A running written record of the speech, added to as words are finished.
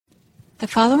The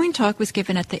following talk was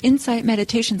given at the Insight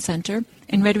Meditation Center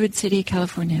in Redwood City,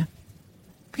 California.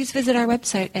 Please visit our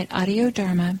website at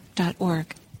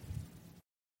audiodharma.org.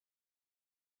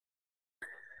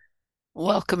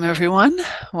 Welcome, everyone.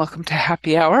 Welcome to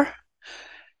Happy Hour.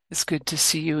 It's good to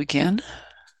see you again.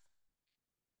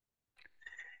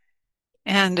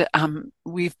 And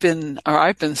I've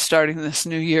been starting this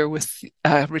new year with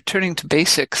returning to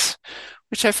basics,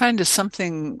 which I find is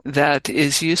something that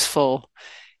is useful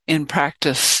in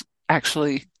practice,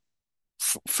 actually,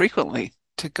 frequently,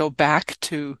 to go back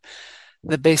to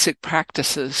the basic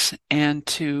practices and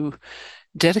to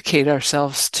dedicate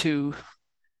ourselves to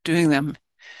doing them.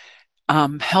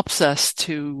 Helps us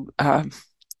to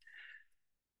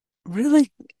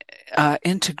really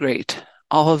integrate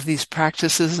all of these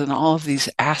practices and all of these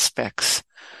aspects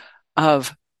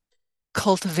of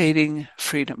cultivating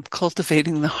freedom,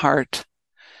 cultivating the heart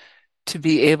to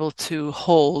be able to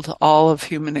hold all of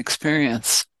human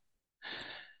experience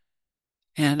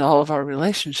and all of our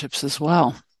relationships as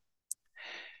well.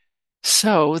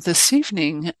 So this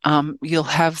evening, you'll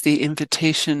have the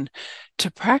invitation to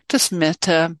practice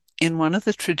metta in one of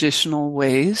the traditional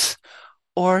ways,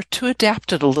 or to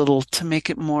adapt it a little to make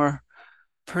it more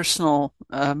personal,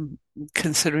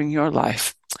 considering your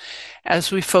life.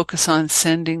 As we focus on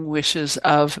sending wishes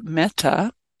of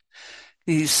metta,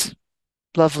 these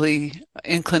lovely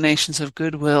inclinations of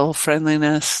goodwill,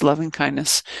 friendliness, loving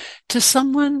kindness, to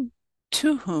someone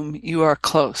to whom you are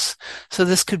close. So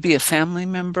this could be a family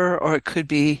member or it could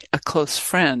be a close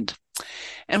friend.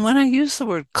 And when I use the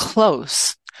word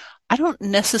close, I don't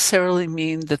necessarily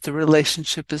mean that the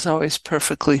relationship is always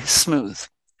perfectly smooth.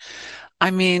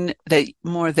 I mean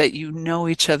that you know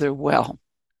each other well.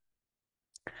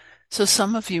 So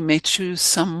some of you may choose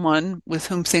someone with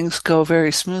whom things go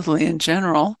very smoothly in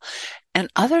general, and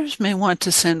others may want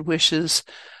to send wishes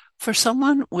for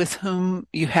someone with whom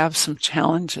you have some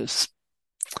challenges.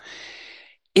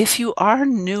 If you are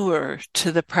newer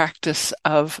to the practice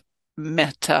of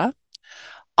metta,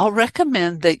 I'll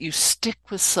recommend that you stick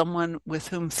with someone with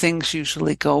whom things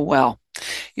usually go well.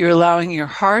 You're allowing your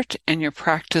heart and your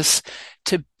practice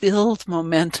to build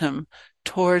momentum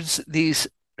towards these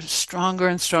stronger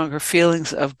and stronger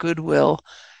feelings of goodwill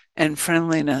and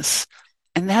friendliness.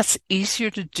 And that's easier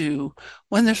to do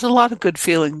when there's a lot of good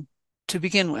feeling to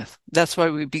begin with. That's why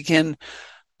we began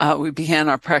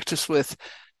our practice with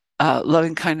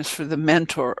loving kindness for the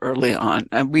mentor early on.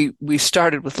 And we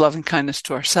started with loving kindness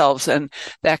to ourselves, and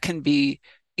that can be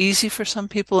easy for some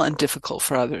people and difficult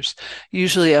for others.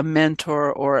 Usually a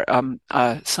mentor or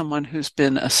someone who's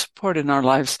been a support in our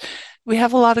lives, we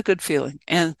have a lot of good feeling.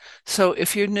 And so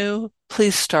if you're new,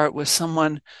 please start with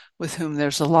someone with whom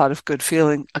there's a lot of good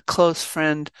feeling, a close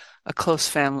friend, a close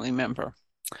family member.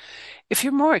 If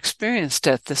you're more experienced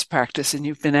at this practice and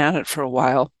you've been at it for a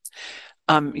while,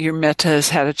 your metta has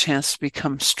had a chance to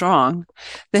become strong,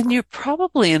 then you're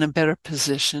probably in a better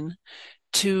position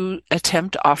to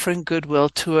attempt offering goodwill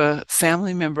to a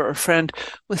family member or friend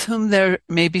with whom there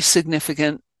may be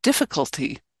significant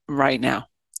difficulty right now.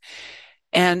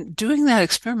 And doing that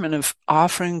experiment of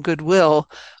offering goodwill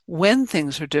when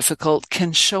things are difficult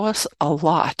can show us a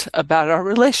lot about our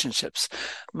relationships.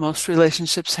 Most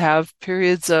relationships have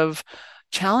periods of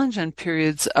challenge and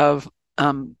periods of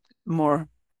more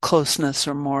closeness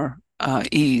or more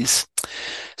ease.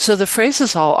 So the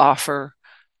phrases I'll offer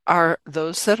are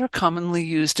those that are commonly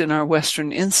used in our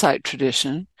Western Insight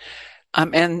tradition.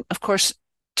 And of course,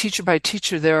 teacher by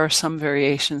teacher, there are some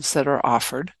variations that are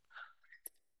offered.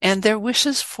 And they're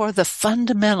wishes for the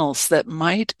fundamentals that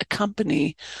might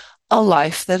accompany a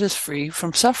life that is free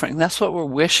from suffering. That's what we're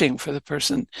wishing for the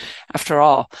person, after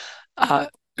all.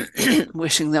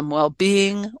 Wishing them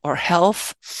well-being or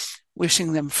health,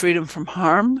 wishing them freedom from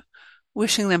harm,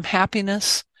 wishing them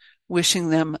happiness, wishing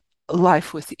them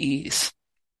life with ease.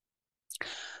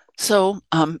 So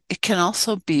it can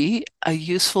also be a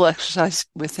useful exercise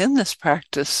within this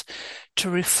practice to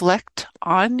reflect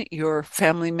on your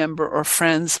family member or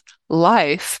friend's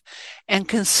life and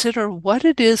consider what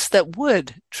it is that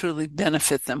would truly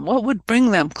benefit them, what would bring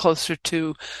them closer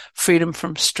to freedom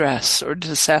from stress or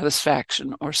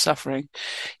dissatisfaction or suffering.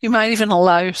 You might even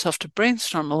allow yourself to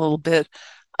brainstorm a little bit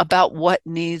about what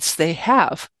needs they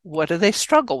have. What do they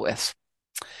struggle with?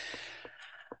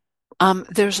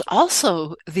 There's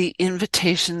also the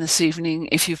invitation this evening,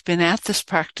 if you've been at this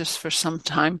practice for some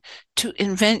time, to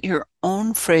invent your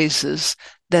own phrases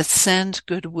that send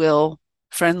goodwill,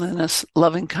 friendliness,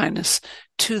 loving kindness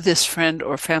to this friend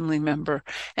or family member.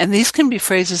 And these can be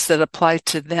phrases that apply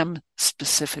to them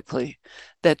specifically,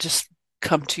 that just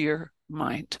come to your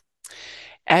mind.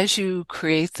 As you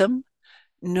create them,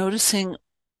 noticing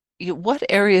what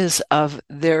areas of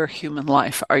their human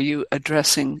life are you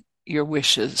addressing your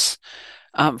wishes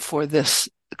for this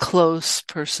close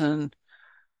person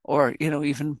or,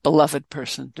 even beloved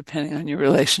person, depending on your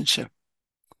relationship?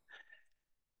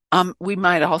 We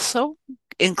might also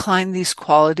incline these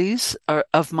qualities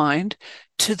of mind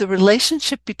to the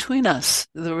relationship between us,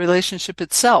 the relationship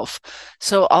itself.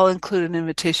 So I'll include an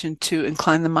invitation to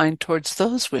incline the mind towards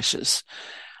those wishes.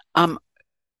 Um,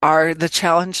 are the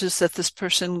challenges that this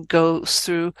person goes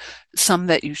through some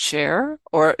that you share,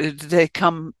 or do they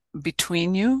come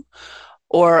between you?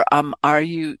 Or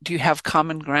do you have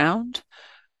common ground?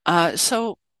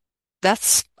 So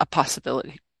that's a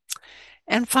possibility.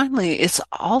 And finally, it's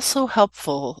also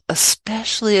helpful,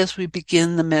 especially as we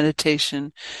begin the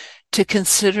meditation, to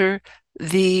consider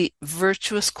the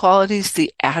virtuous qualities,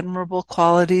 the admirable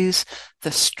qualities,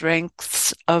 the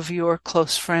strengths of your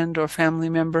close friend or family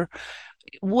member.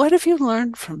 What have you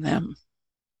learned from them?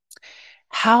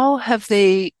 How have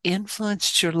they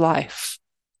influenced your life?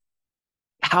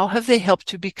 How have they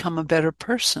helped you become a better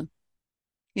person?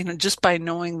 Just by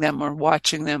knowing them or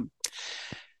watching them.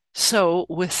 So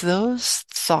with those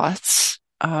thoughts,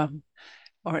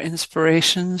 or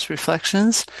inspirations,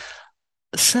 reflections,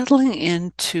 settling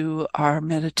into our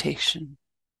meditation.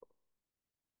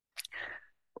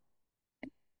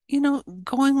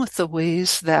 Going with the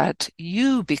ways that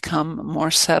you become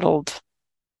more settled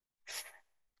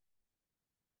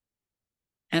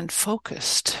and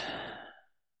focused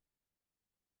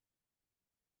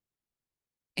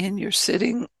in your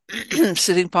sitting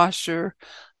posture,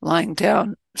 lying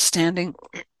down, standing,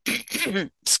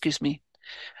 excuse me,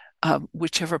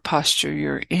 whichever posture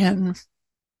you're in.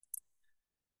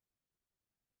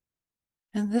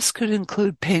 And this could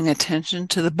include paying attention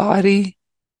to the body,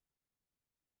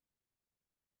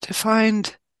 to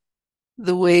find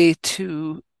the way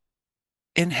to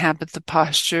inhabit the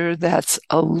posture that's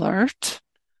alert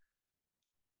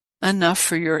enough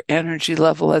for your energy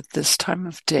level at this time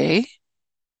of day.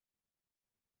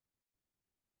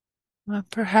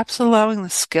 Perhaps allowing the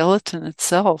skeleton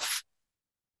itself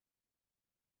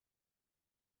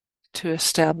to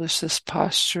establish this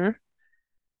posture.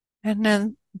 And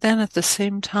then at the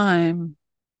same time,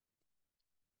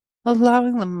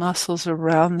 allowing the muscles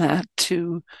around that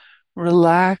to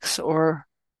relax or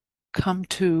come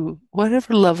to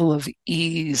whatever level of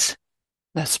ease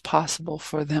that's possible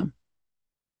for them.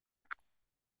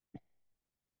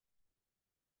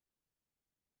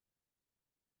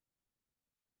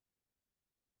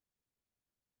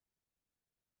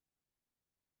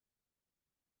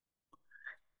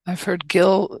 I've heard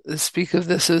Gil speak of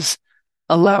this as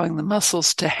allowing the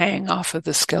muscles to hang off of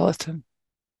the skeleton.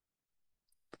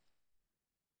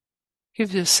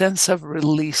 Gives you a sense of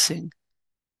releasing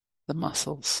the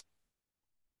muscles.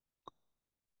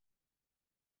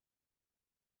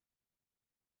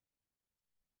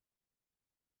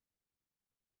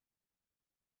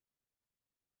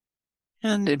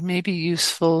 And it may be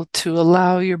useful to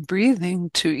allow your breathing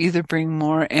to either bring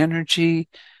more energy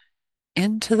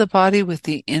into the body with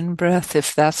the in-breath,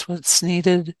 if that's what's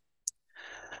needed,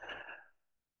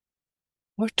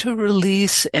 or to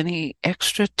release any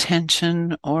extra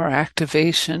tension or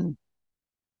activation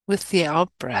with the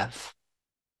out-breath.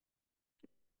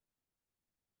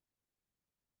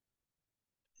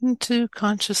 And to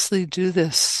consciously do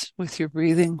this with your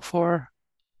breathing for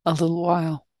a little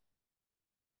while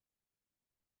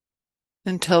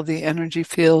until the energy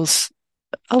feels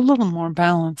a little more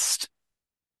balanced.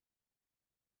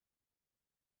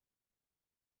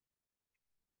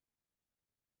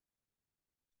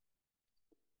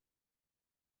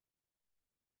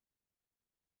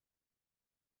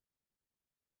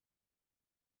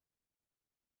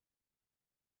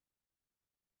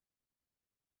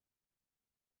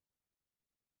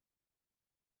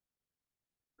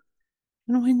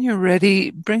 And when you're ready,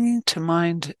 bringing to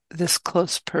mind this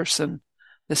close person,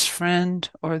 this friend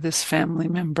or this family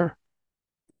member,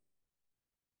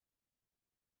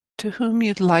 to whom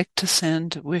you'd like to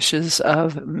send wishes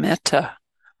of metta,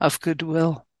 of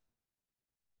goodwill.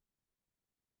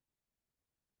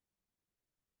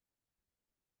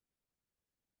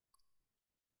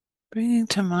 Bringing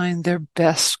to mind their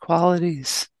best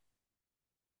qualities,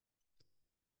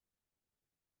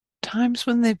 times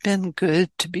when they've been good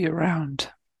to be around.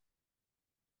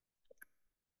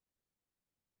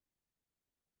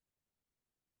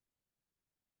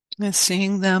 And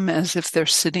seeing them as if they're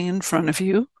sitting in front of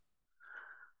you,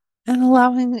 and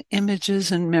allowing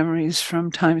images and memories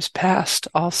from times past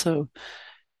also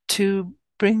to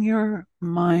bring your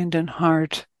mind and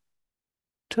heart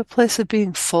to a place of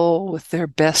being full with their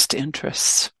best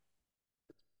interests.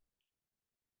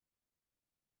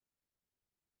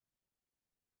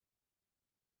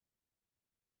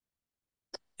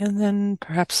 And then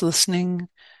perhaps listening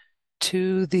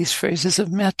to these phrases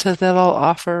of metta that I'll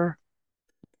offer,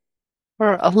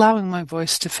 or allowing my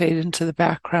voice to fade into the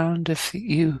background if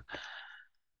you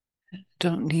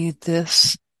don't need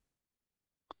this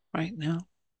right now.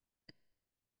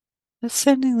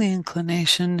 Ascending the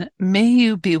inclination, may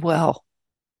you be well.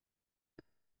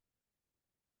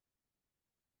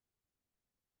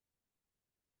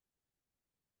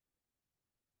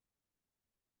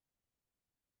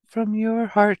 From your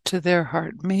heart to their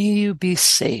heart, may you be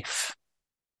safe.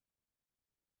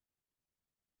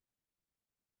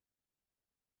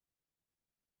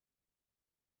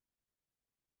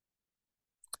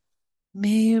 May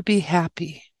you be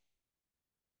happy.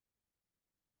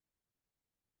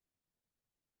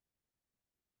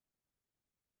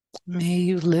 May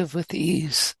you live with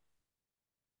ease.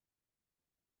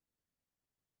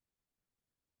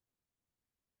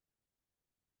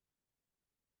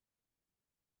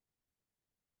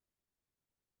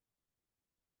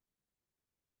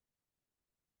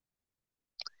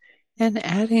 And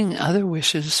adding other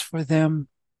wishes for them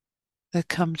that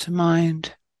come to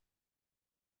mind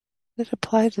that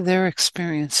apply to their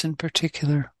experience in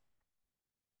particular.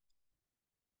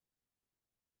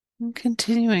 And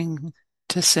continuing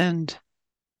to send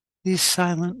these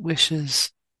silent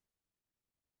wishes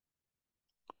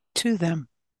to them.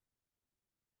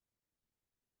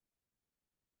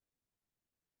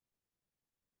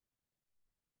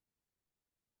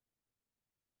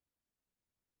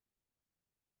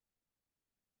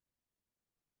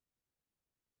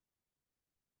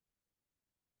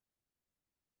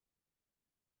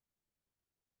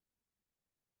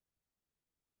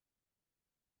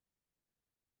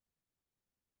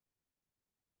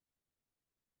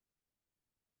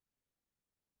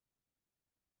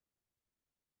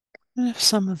 And if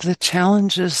some of the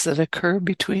challenges that occur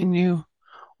between you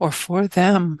or for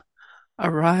them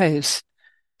arise,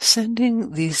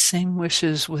 sending these same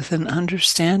wishes with an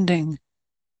understanding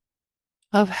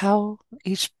of how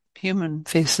each human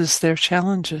faces their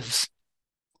challenges.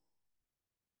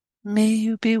 May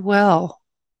you be well,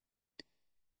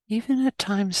 even at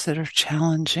times that are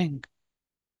challenging.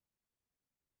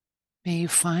 May you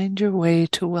find your way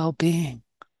to well-being.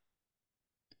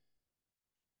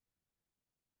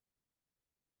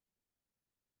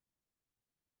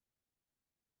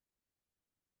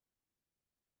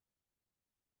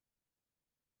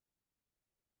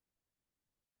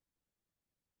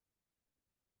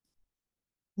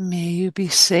 May you be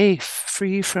safe,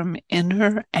 free from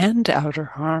inner and outer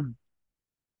harm.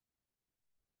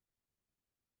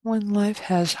 When life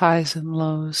has highs and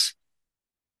lows,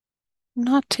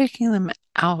 not taking them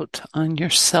out on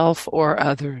yourself or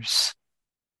others.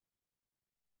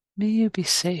 May you be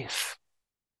safe.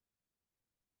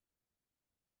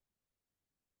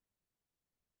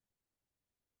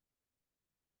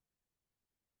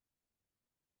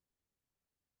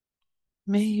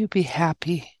 May you be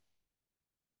happy,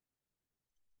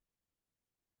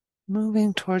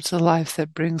 moving towards a life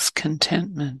that brings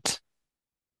contentment,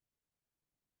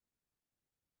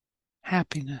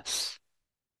 happiness.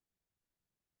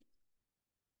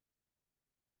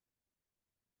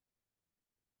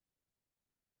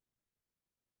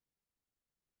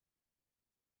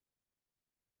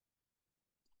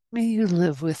 May you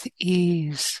live with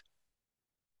ease,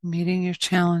 meeting your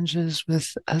challenges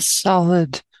with a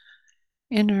solid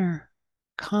inner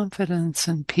confidence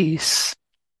and peace.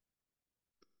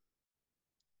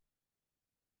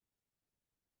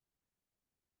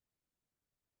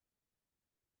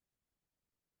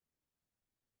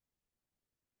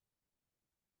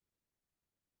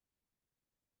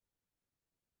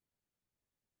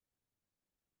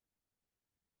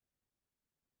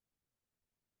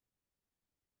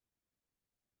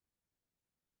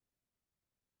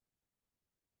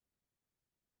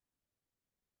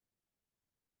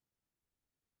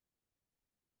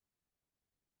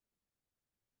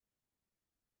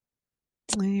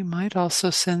 And you might also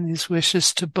send these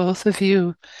wishes to both of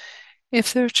you.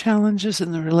 If there are challenges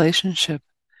in the relationship,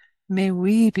 may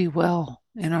we be well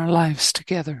in our lives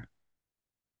together.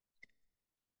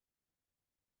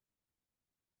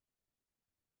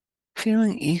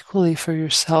 Feeling equally for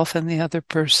yourself and the other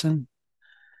person.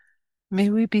 May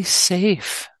we be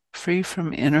safe, free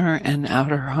from inner and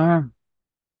outer harm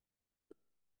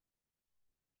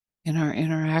in our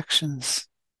interactions.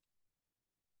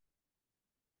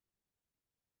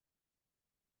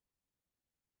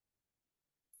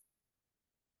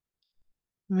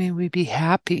 May we be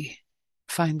happy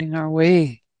finding our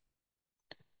way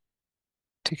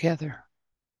together.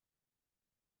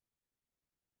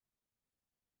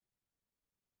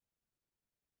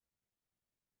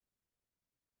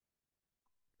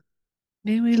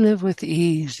 May we live with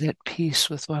ease, at peace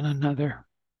with one another,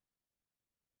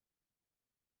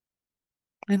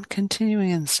 and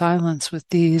continuing in silence with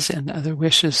these and other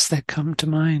wishes that come to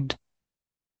mind.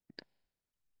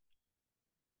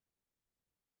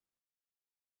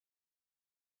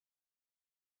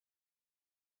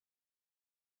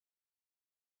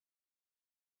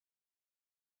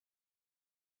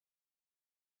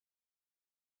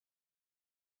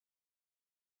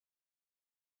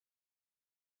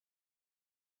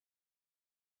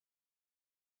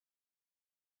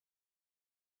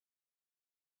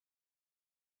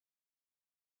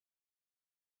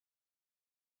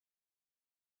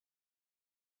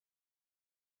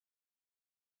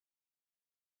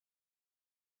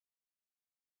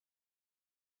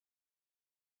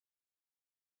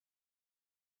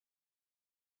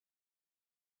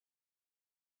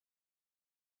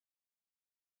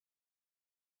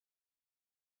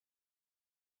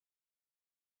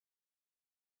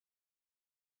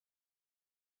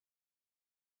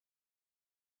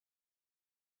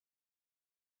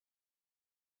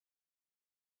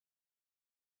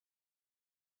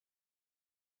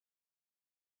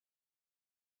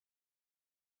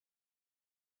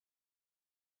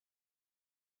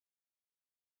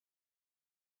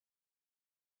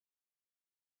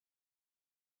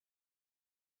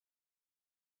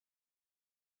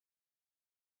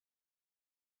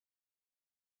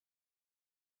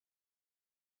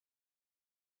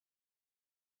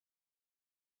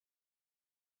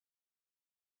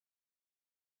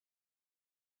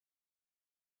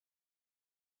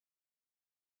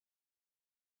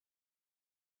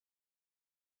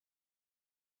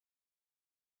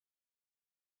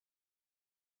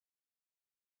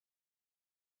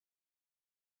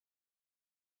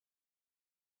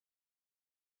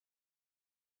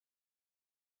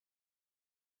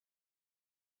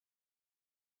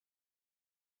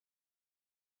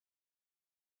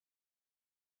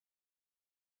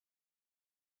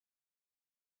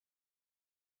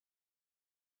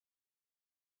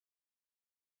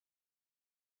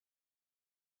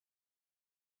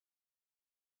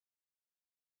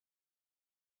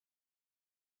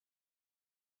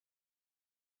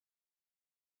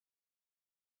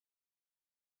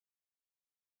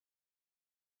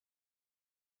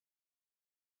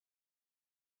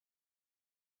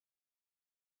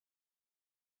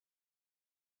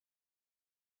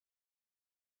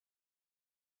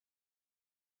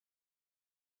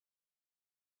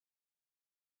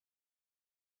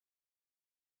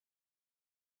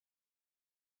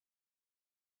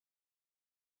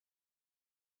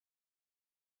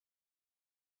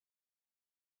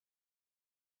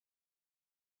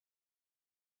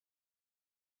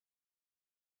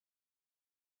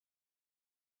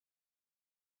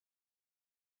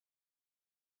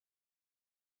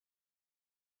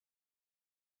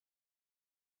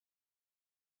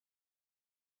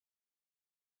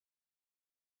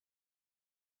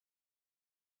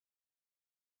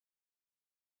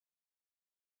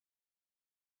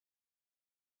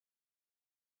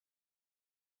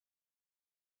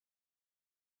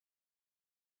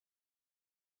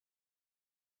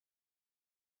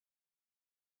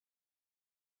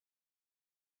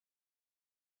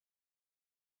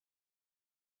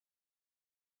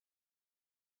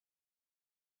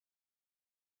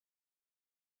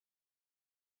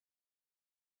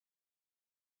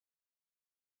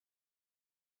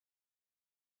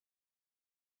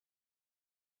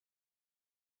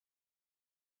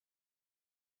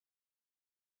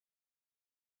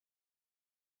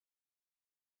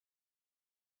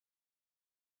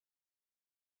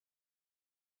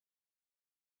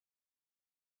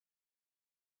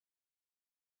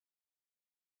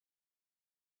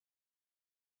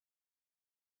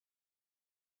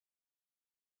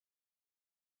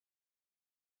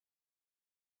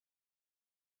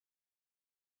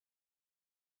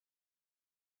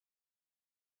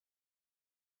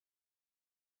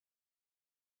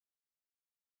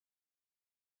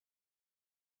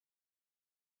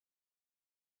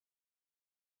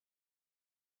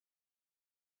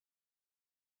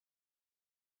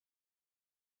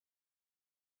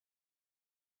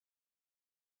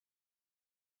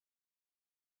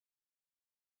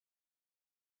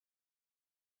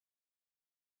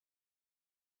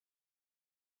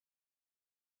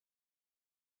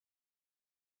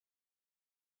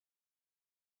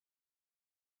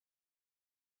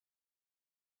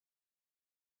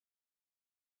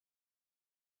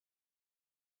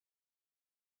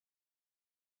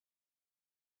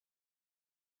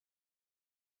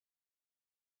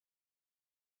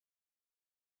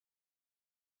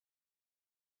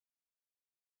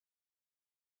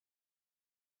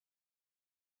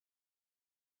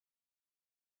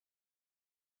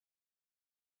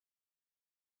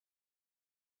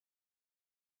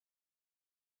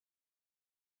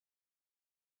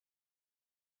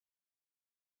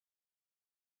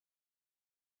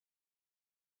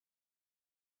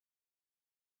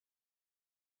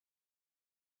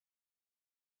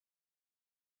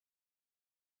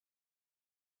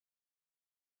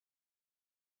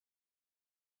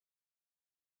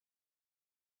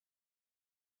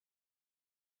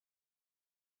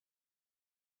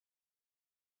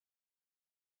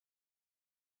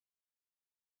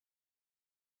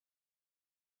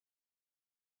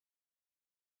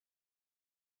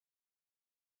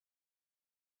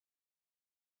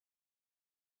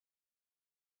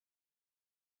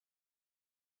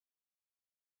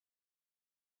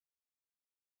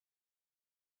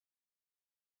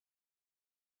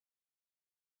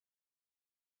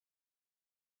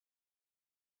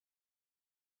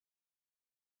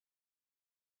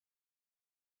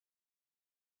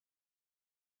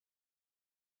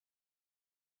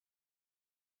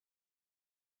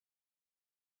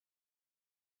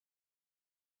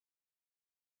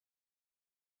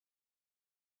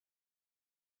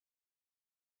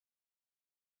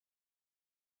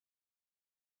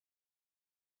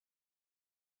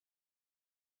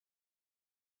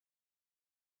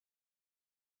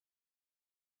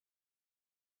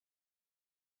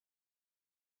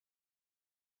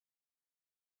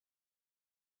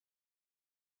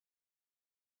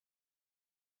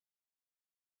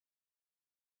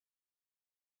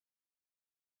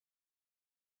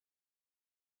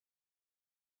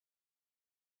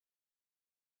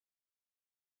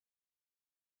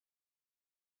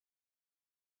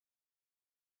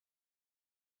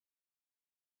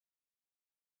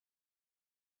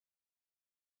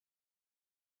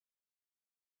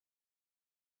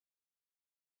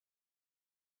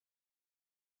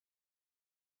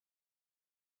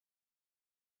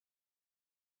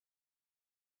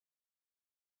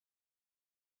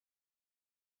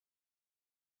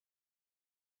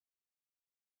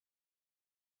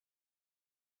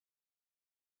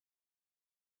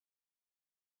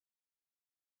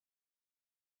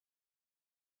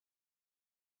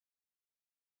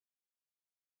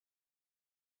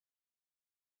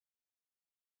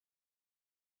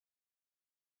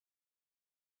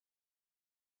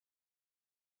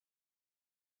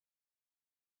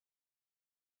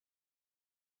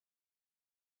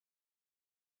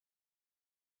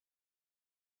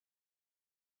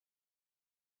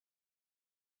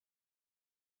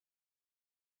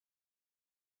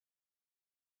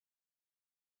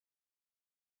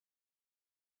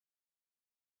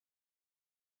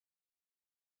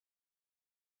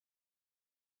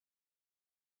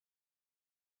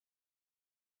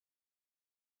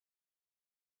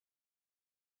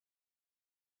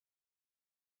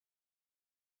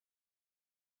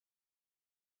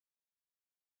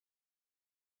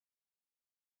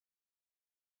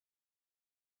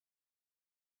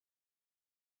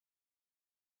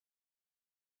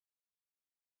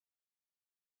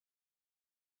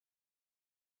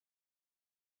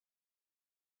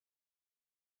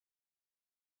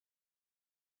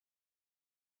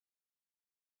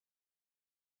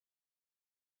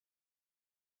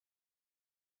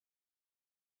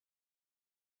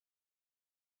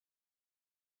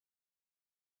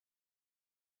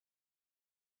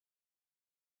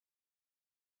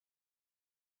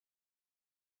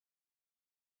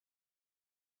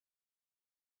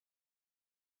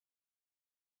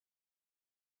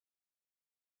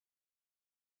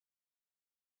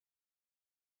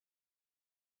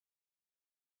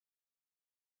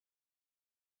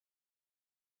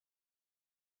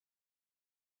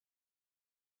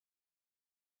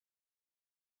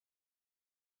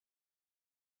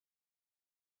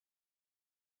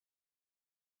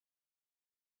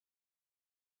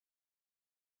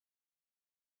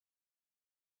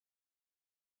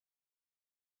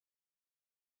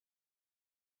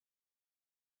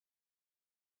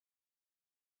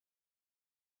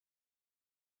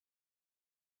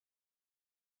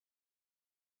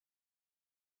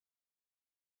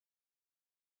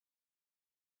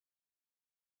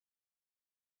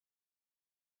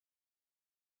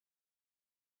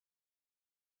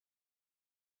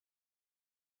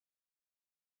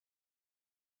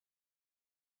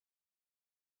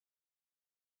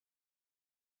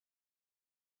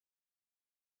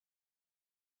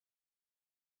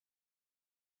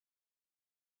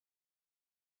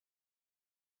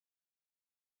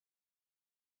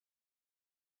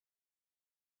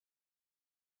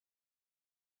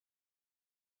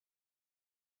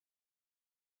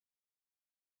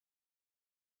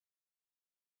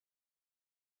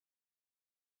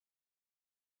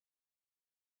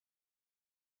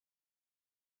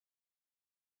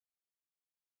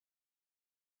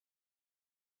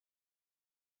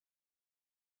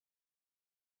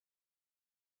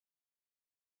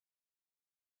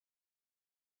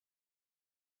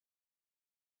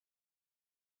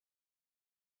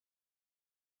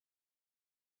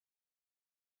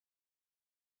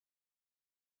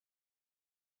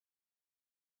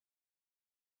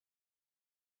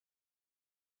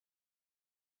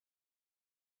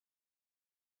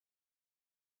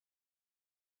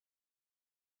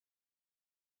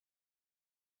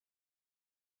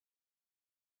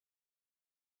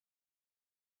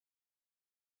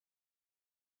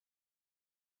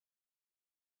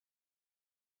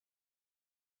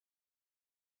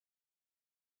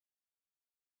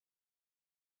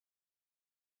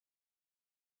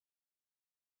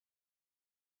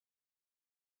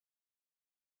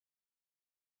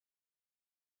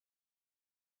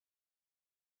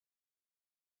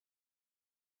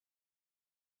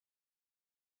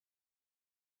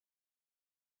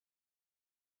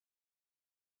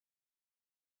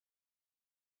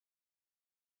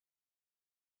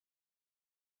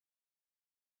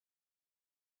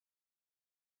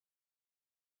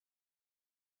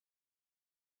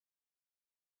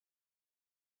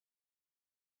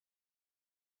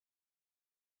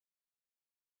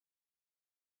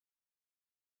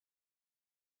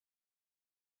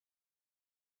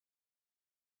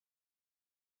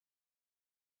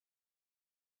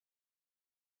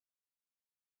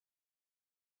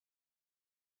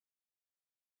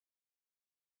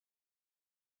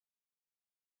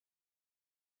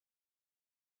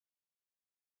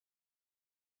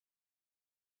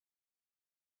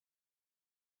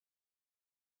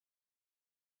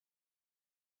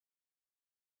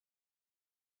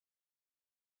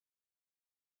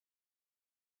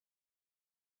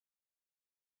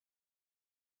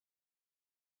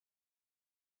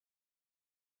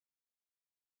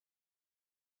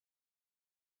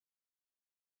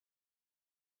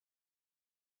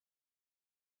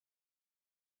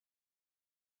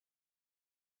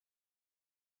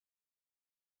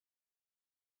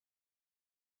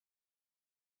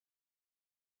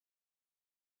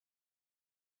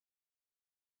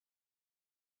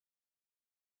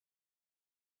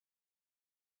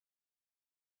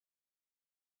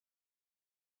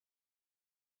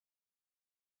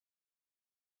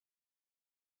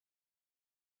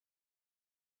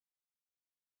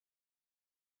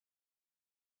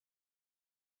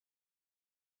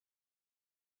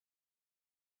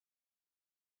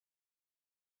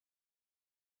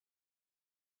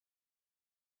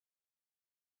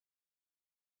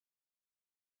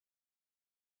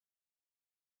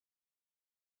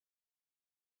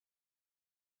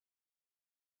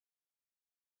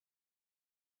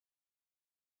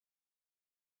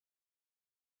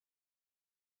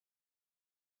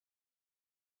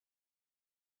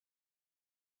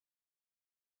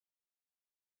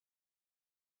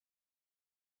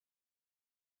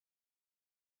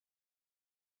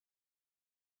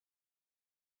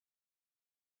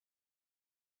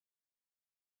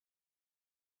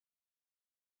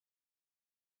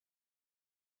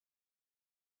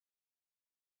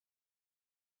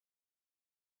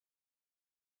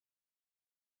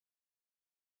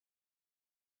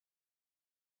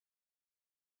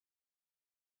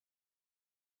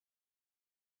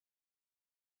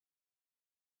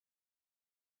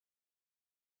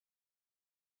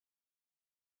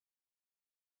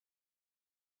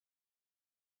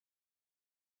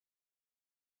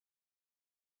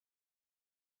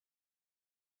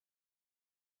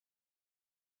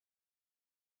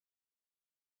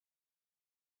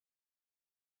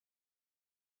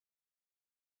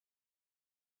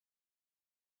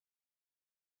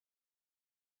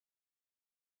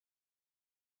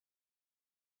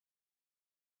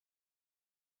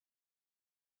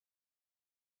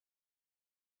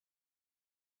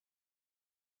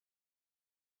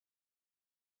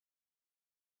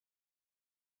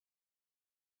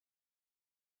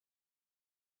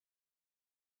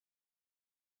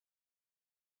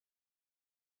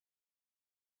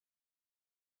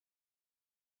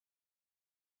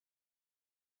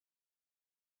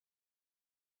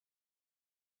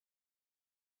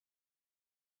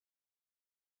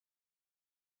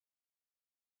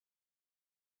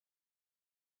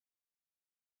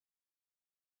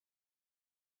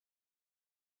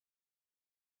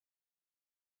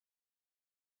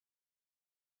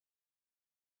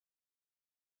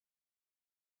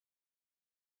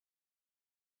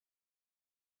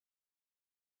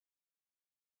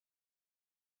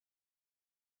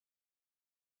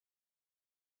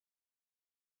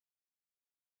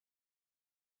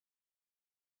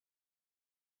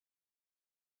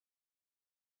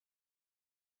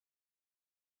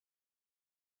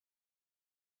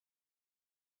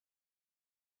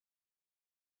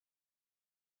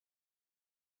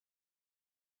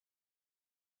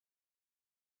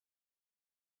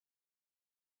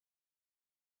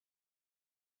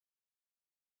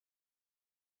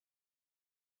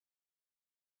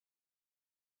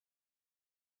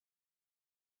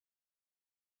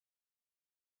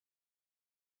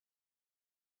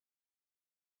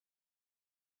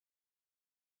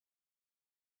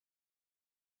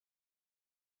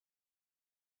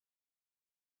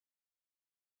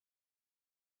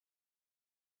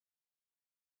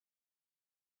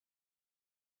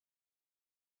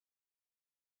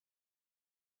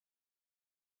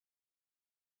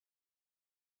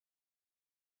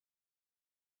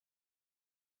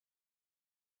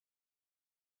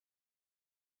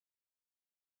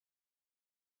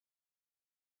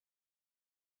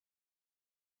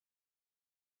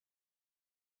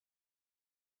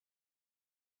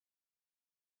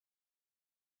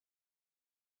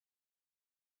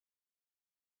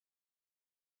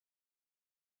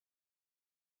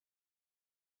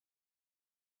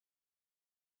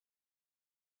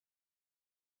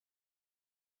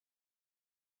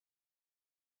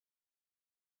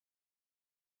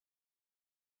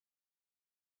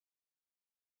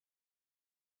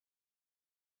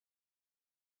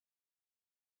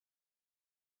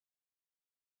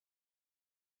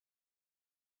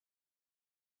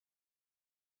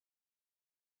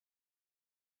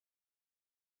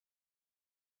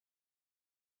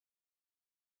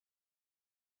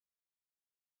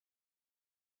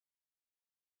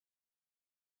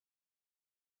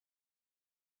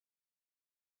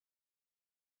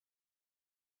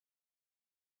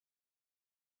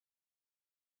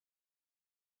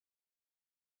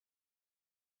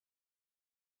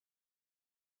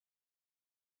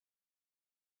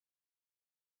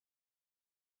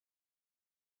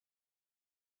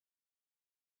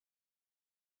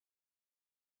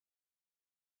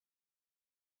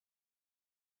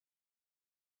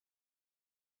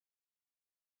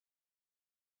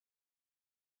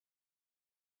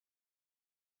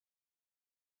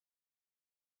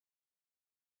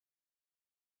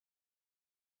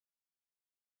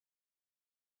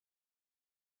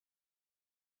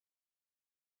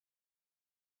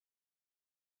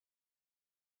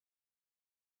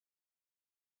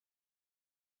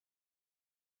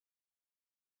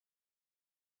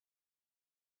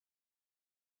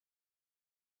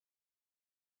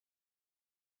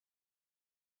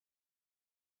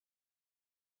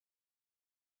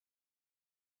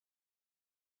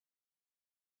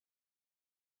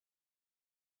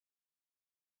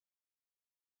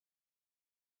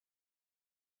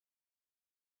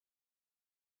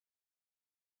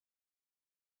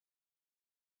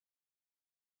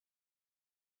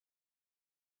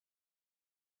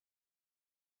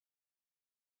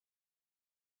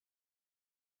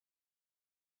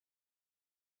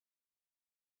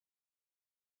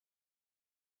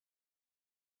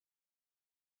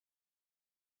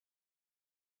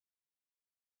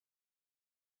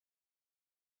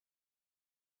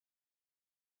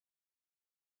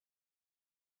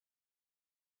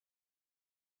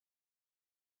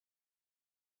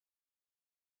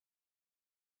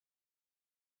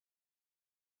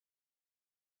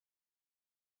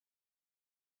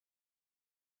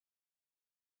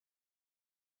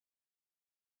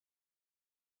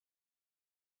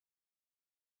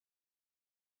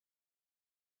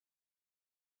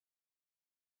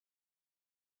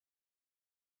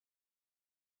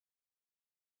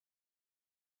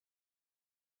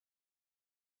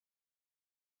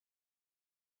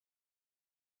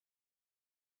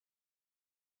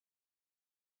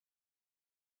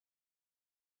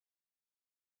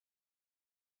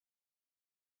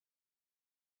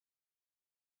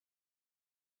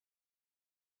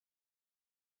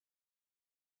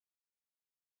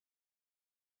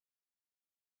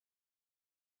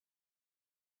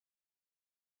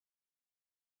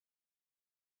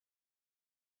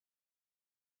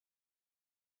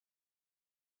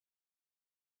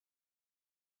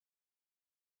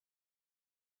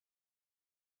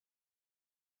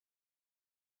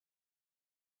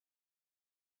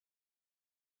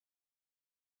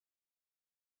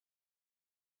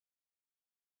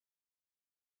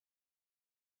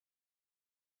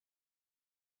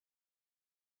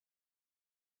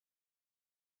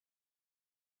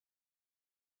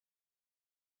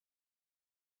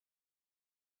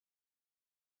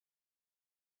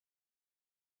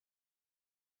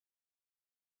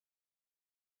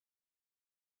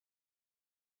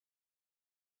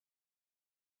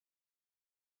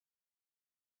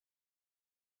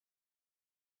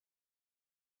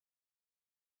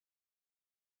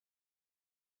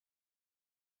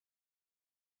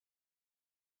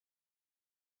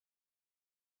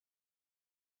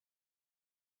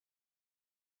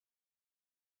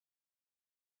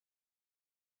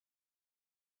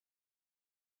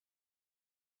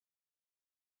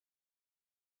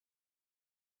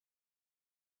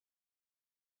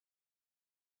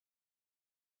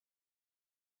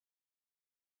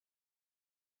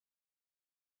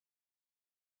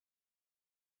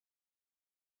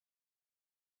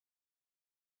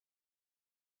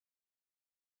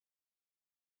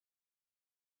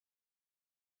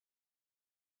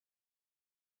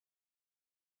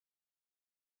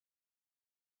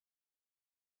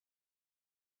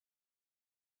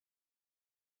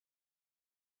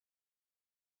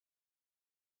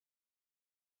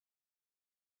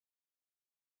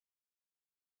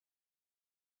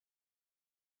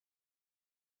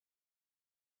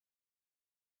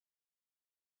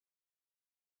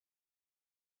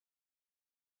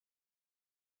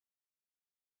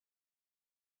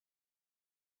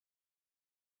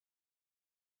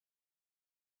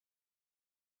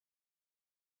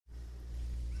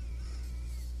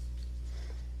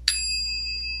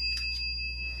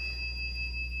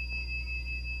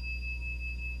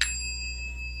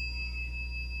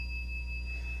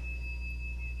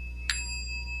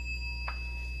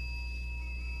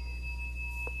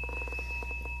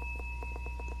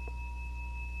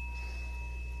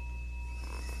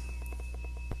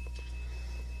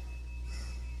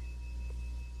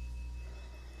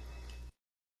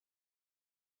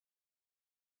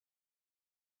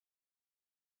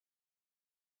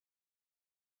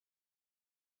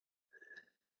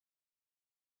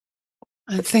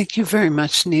 And thank you very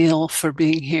much, Neil, for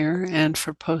being here and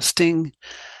for posting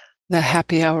the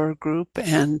happy hour group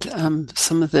and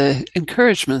some of the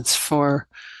encouragements for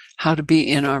how to be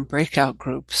in our breakout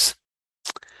groups.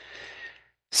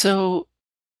 So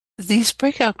these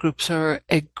breakout groups are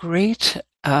a great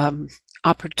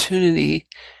opportunity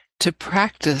to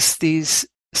practice these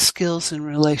skills in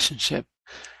relationship.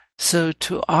 So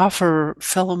to offer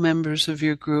fellow members of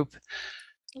your group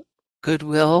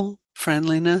goodwill,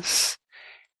 friendliness,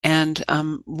 and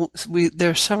there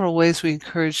are several ways we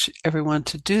encourage everyone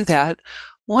to do that.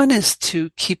 One is to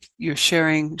keep your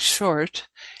sharing short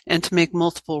and to make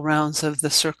multiple rounds of the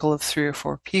circle of 3 or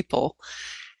 4 people.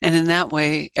 And in that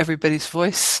way, everybody's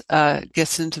voice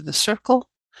gets into the circle,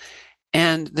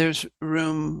 and there's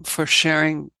room for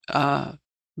sharing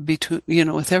between,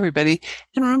 with everybody,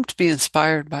 and room to be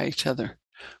inspired by each other,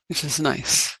 which is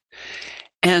nice.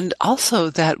 And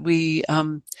also that we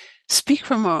speak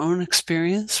from our own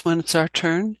experience when it's our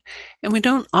turn, and we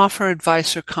don't offer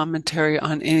advice or commentary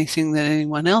on anything that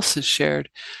anyone else has shared.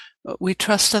 But we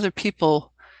trust other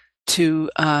people to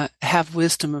have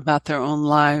wisdom about their own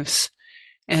lives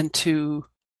and to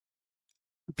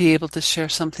be able to share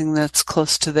something that's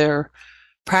close to their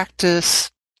practice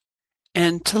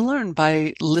and to learn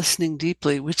by listening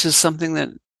deeply, which is something that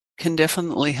can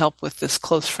definitely help with this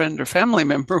close friend or family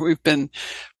member we've been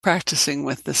practicing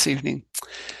with this evening.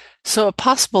 So a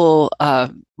possible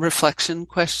reflection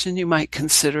question you might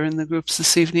consider in the groups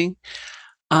this evening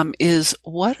is,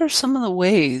 what are some of the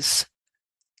ways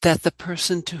that the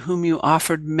person to whom you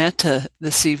offered metta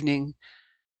this evening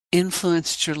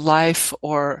influenced your life,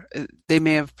 or they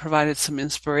may have provided some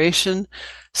inspiration?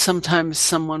 Sometimes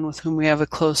someone with whom we have a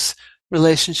close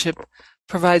relationship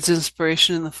provides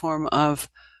inspiration in the form of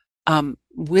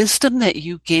wisdom that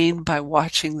you gain by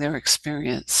watching their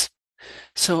experience.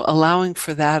 So allowing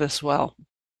for that as well.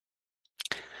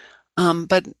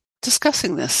 But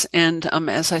discussing this, and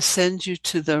as I send you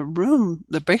to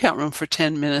the breakout room for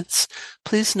 10 minutes,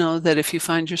 please know that if you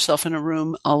find yourself in a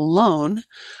room alone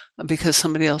because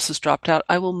somebody else has dropped out,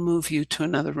 I will move you to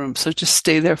another room. So just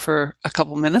stay there for a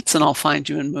couple minutes and I'll find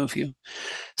you and move you.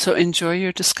 So enjoy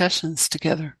your discussions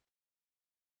together.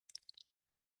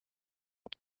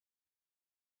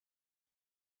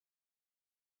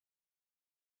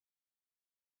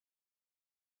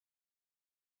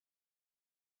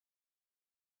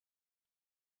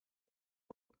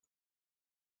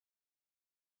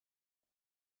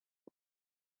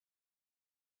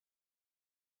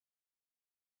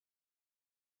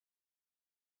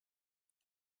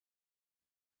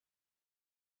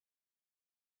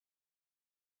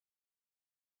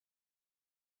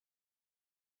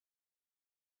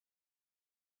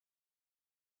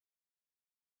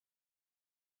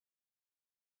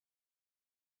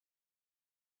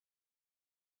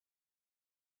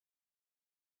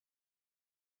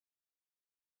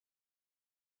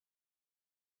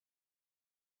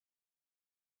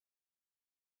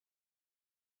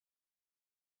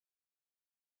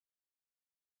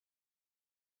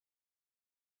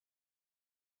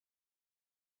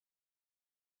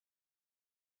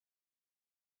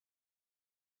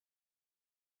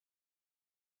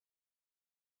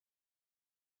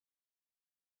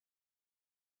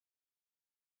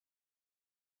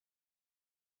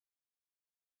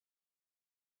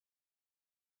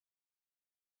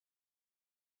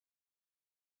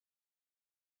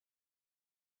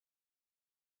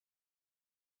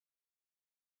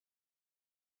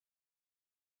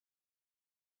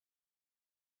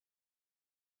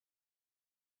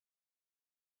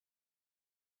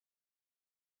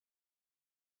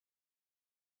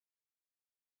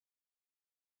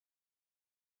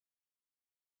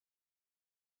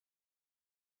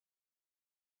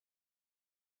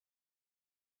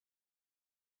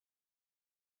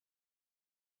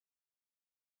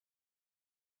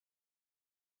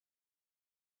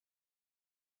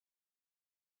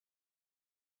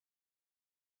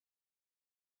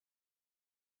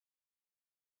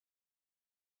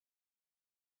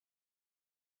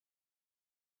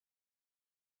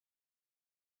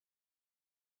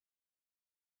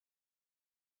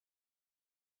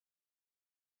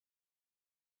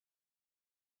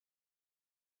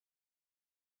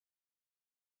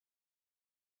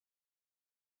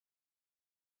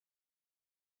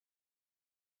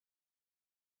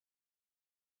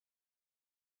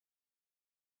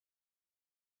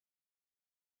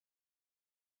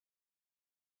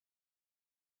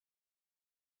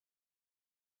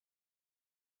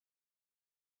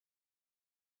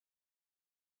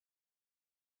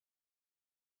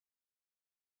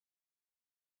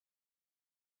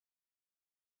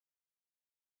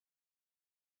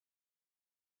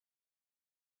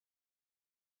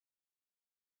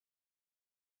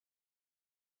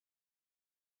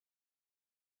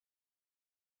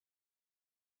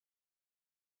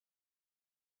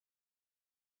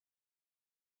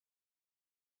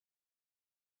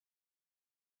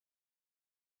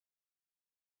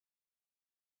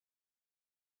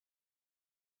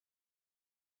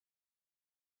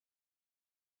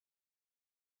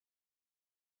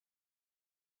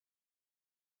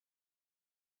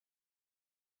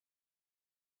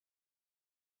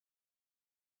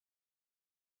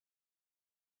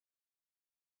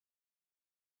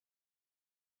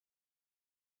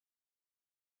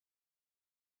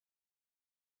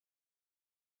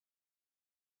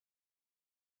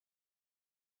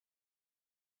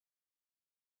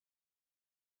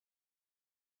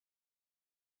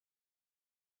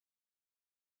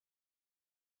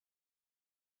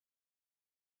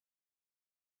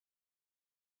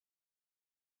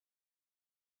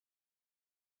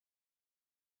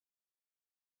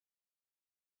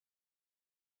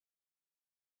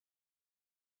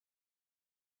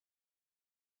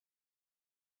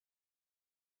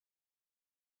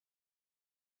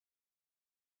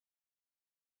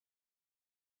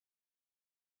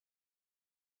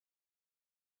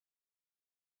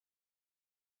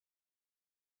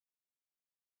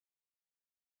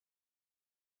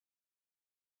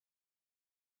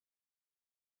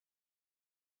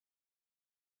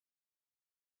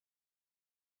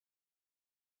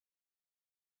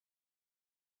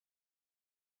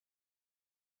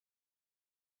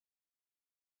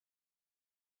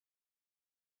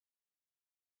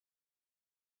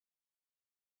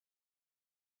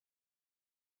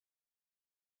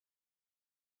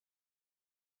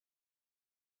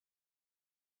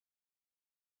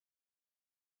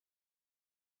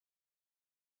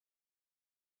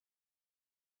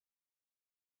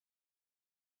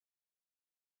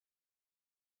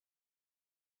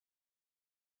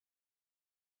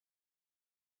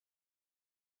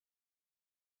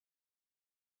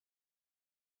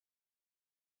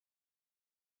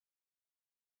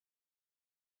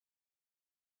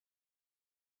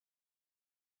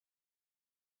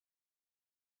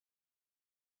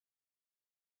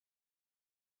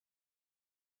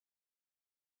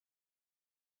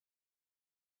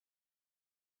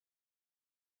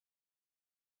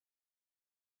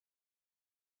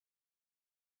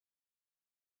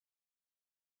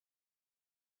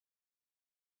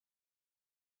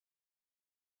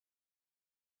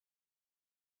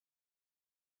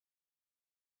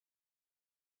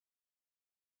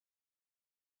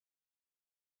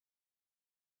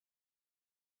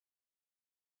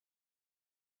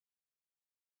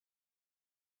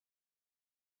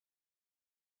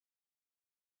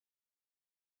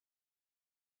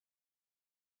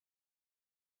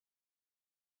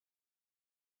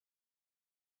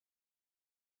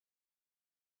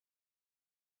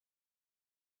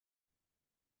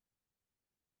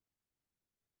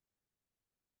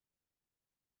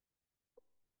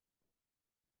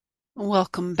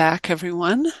 Welcome back,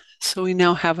 everyone. So we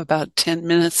now have about 10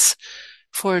 minutes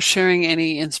for sharing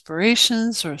any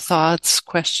inspirations or thoughts,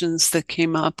 questions that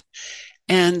came up.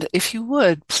 And if you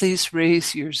would, please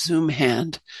raise your Zoom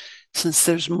hand since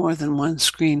there's more than one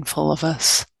screen full of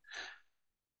us.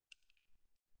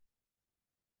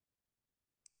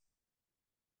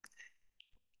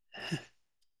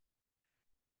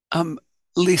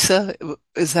 Lisa,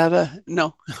 is that a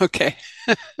no? Okay.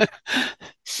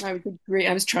 I would agree.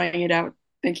 I was trying it out.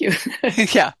 Thank you.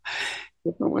 Yeah.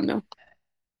 Different one though.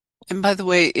 And by the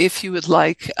way, if you would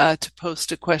like to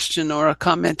post a question or a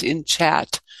comment in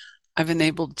chat, I've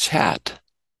enabled chat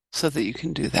so that you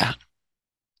can do that.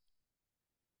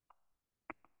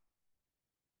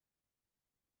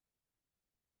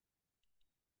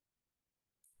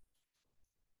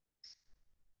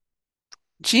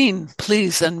 Jean,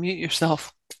 please unmute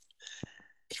yourself.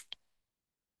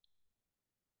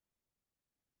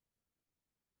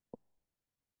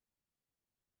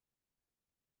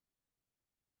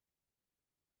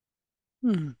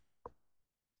 I'm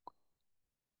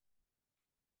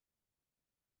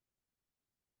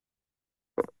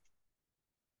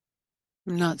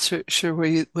not sure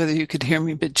whether you could hear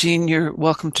me, but Jean, you're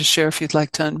welcome to share if you'd like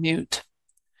to unmute.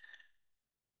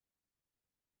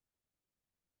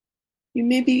 You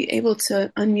may be able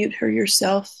to unmute her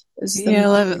yourself as the Yeah,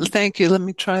 moderator. thank you. Let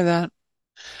me try that.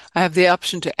 I have the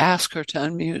option to ask her to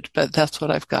unmute, but that's what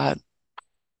I've got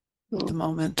at the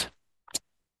moment.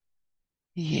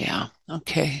 Yeah,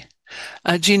 okay.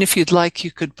 Jean, if you'd like,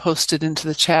 you could post it into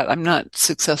the chat. I'm not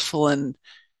successful in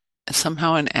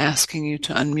asking you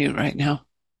to unmute right now.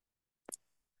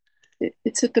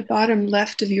 It's at the bottom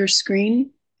left of your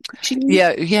screen.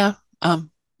 Yeah. Yeah.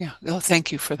 Oh,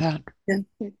 thank you for that. Yeah.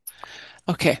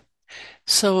 Okay.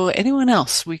 So anyone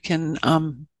else, we can,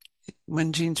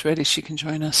 when Jean's ready, she can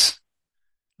join us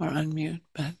or unmute,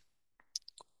 but.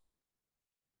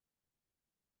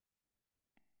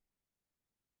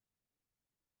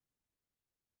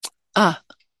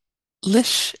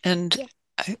 Lish and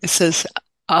it says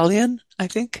Alian, I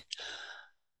think.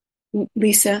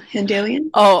 Lisa Handelian.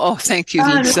 Oh, thank you,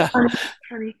 No, Lisa.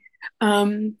 honey. Let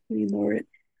me lower it.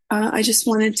 I just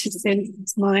wanted to say this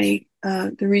is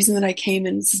the reason that I came,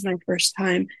 and this is my first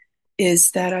time,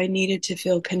 is that I needed to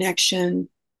feel connection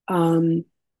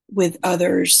with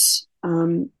others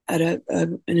at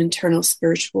an internal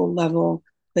spiritual level,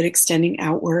 but extending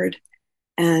outward.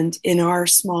 And in our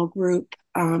small group,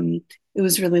 it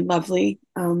was really lovely.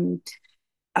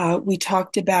 We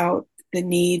talked about the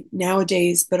need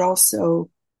nowadays, but also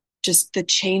just the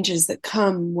changes that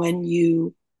come when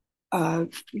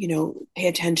pay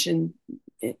attention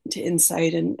to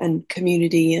insight and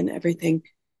community and everything.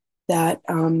 That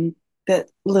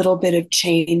little bit of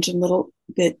change and little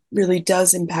bit really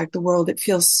does impact the world. It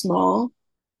feels small,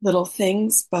 little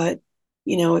things, but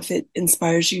if it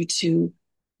inspires you to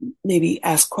maybe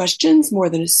ask questions more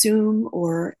than assume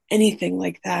or anything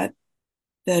like that,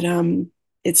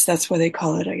 that's why they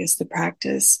call it, I guess, the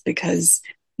practice, because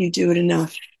you do it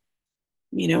enough,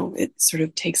 it sort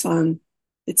of takes on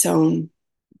its own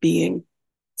being.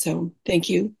 So thank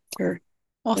you for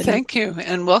Well, letting thank you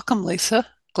and welcome, Lisa.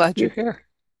 Glad you're me. here.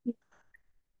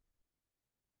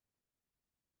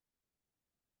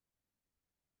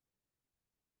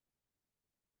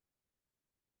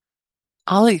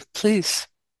 Ali, please.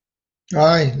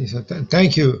 Hi, Lisa.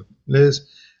 Thank you, Liz.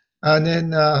 And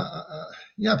then,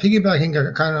 yeah,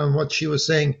 piggybacking kind of what she was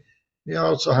saying, we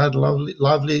also had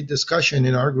lovely discussion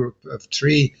in our group of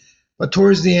three. But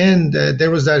towards the end, there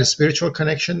was that spiritual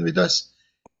connection with us.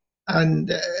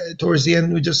 And towards the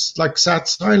end, we just like sat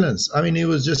silence. I mean, it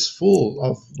was just full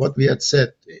of what we had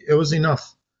said. It was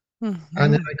enough. Mm-hmm.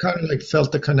 And then I kind of like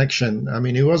felt the connection. I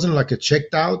mean, it wasn't like a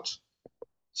checked out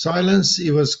silence,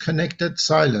 it was connected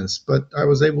silence, but I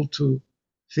was able to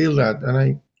feel that,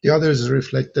 and the others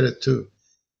reflected it too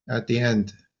at the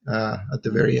end, at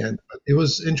the very end. But it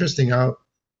was interesting how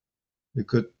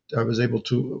I was able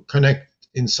to connect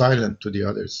in silence to the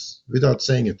others without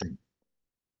saying a thing.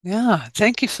 Yeah,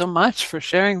 thank you so much for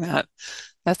sharing that.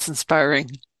 That's inspiring.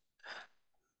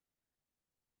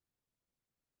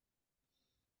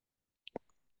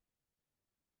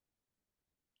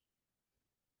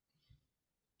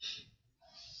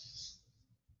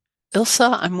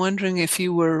 Ilsa, I'm wondering if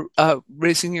you were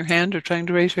raising your hand or trying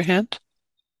to raise your hand.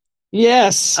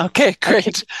 Yes. Okay,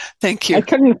 great. Thank you. I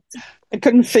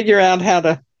couldn't figure out how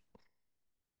to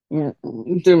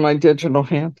do my digital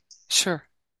hand. Sure.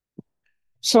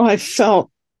 So I felt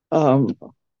a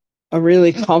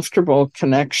really comfortable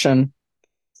connection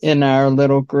in our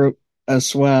little group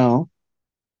as well.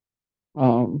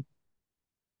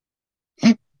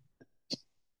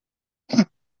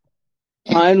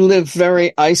 I live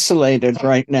very isolated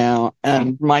right now,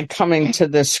 and my coming to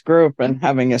this group and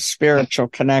having a spiritual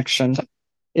connection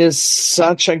is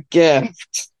such a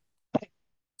gift.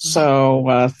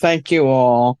 So thank you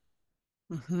all.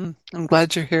 Mm-hmm. I'm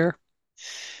glad you're here.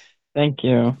 Thank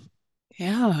you.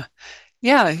 Yeah.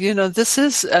 Yeah. This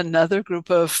is another group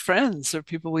of friends or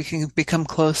people we can become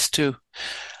close to.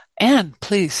 Anne,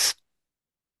 please.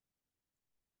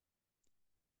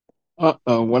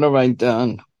 Uh-oh, what have I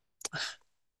done?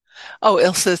 Oh,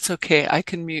 Ilse, it's okay. I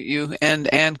can mute you and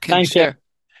Anne can Thank you. share.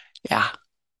 Yeah.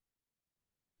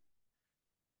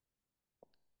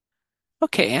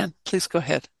 Okay, Anne, please go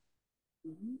ahead.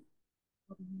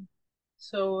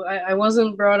 So I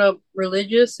wasn't brought up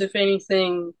religious, if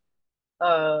anything,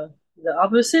 the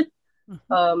opposite.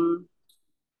 Mm-hmm.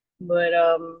 But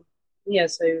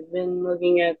yes, I've been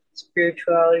looking at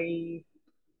spirituality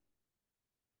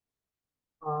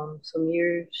some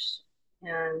years,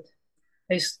 and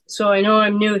so I know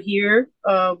I'm new here,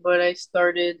 but I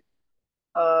started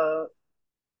uh,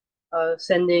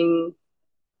 sending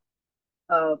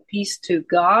peace to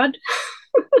God.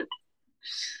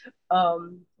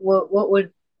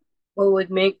 What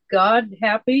would make God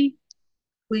happy?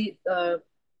 Please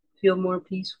feel more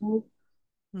peaceful.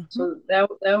 Mm-hmm. So that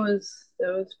was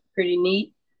pretty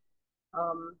neat.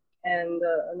 And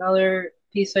another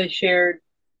piece I shared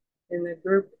in the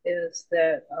group is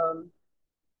that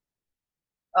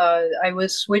I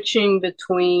was switching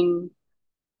between.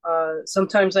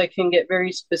 Sometimes I can get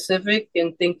very specific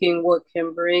in thinking what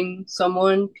can bring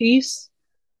someone peace,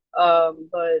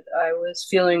 but I was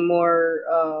feeling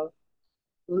more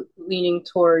leaning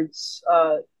towards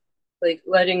like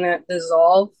letting that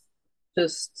dissolve,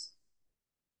 just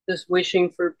just wishing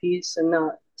for peace and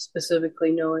not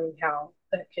specifically knowing how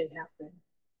that can happen,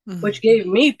 which Mm-hmm. gave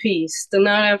me peace to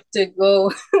not have to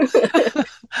go.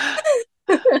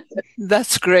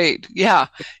 That's great. Yeah.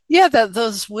 Yeah, that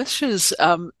those wishes,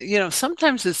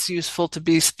 sometimes it's useful to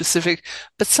be specific,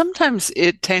 but sometimes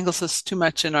it tangles us too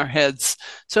much in our heads.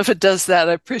 So if it does that,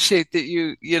 I appreciate that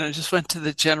you just went to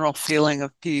the general feeling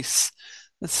of peace.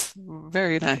 That's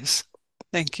very nice.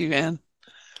 Thank you, Anne.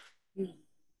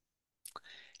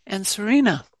 And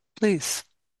Serena, please.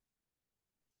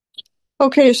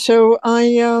 Okay, so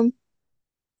I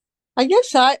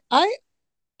guess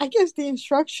I guess the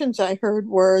instructions I heard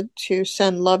were to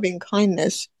send loving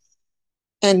kindness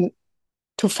and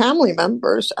to family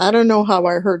members. I don't know how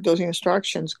I heard those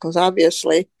instructions because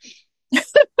obviously.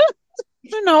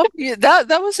 No,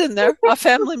 that was in there. A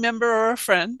family member or a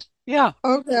friend. Yeah.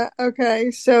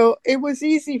 Okay. So it was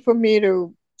easy for me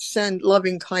to send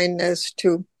loving kindness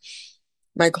to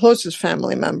my closest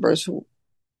family members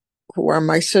who are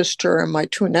my sister and my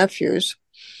two nephews.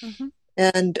 Mm-hmm.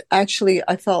 And actually,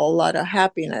 I felt a lot of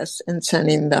happiness in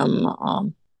sending them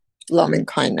loving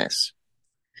kindness.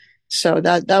 So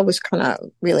that was kind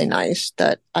of really nice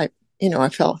that I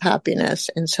felt happiness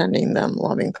in sending them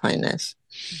loving kindness.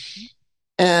 Mm-hmm.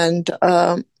 And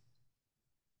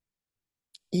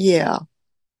yeah.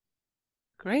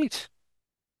 Great.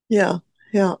 Yeah.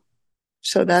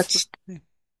 So That's lovely.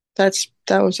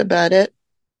 that was about it.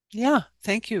 Yeah.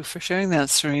 Thank you for sharing that,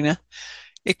 Serena.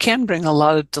 It can bring a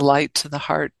lot of delight to the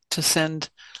heart to send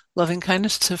loving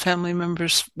kindness to family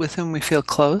members with whom we feel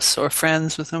close or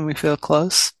friends with whom we feel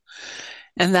close.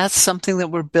 And that's something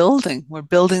that we're building. We're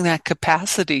building that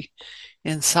capacity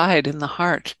inside in the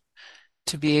heart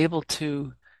to be able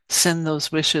to send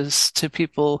those wishes to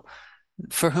people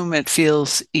for whom it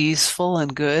feels easeful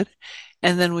and good.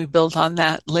 And then we build on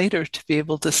that later to be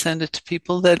able to send it to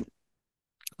people that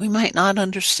we might not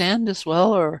understand as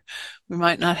well, or we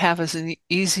might not have as an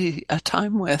easy a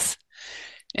time with.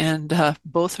 And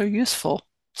both are useful.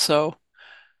 So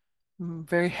I'm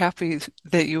very happy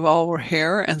that you all were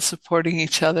here and supporting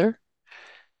each other.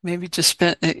 Maybe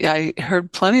I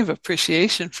heard plenty of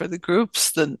appreciation for the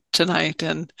groups tonight,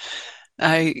 and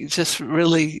I just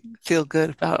really feel good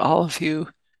about all of you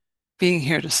being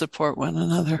here to support one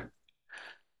another.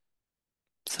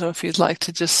 So if you'd like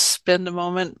to just spend a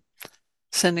moment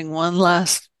sending one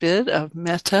last bit of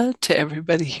metta to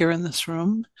everybody here in this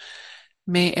room.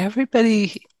 May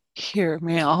everybody here,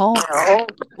 may all,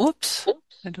 whoops,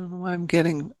 I don't know why I'm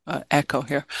getting echo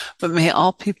here, but may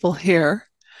all people here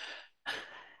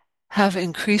have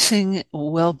increasing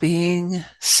well-being,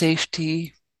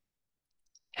 safety,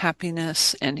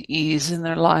 happiness, and ease in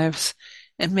their lives.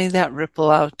 And may that ripple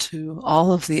out to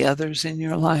all of the others in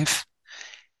your life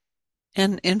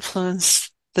and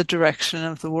influence the direction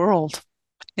of the world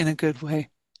in a good way.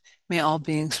 May all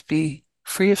beings be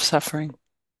free of suffering.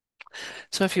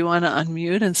 So if you want to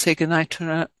unmute and say goodnight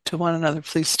to one another,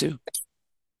 please do.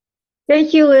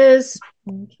 Thank you, Liz.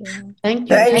 Thank you. Thank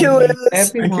you. Thank you, Liz.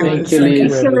 Everyone. Thank you, Liz. Thank you, Thank you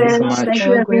Liz. so much. Thank So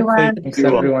you, grateful everyone. to Thank see you.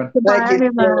 you. Everyone. Goodbye, Thank you.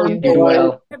 everyone. Be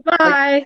well. Goodbye.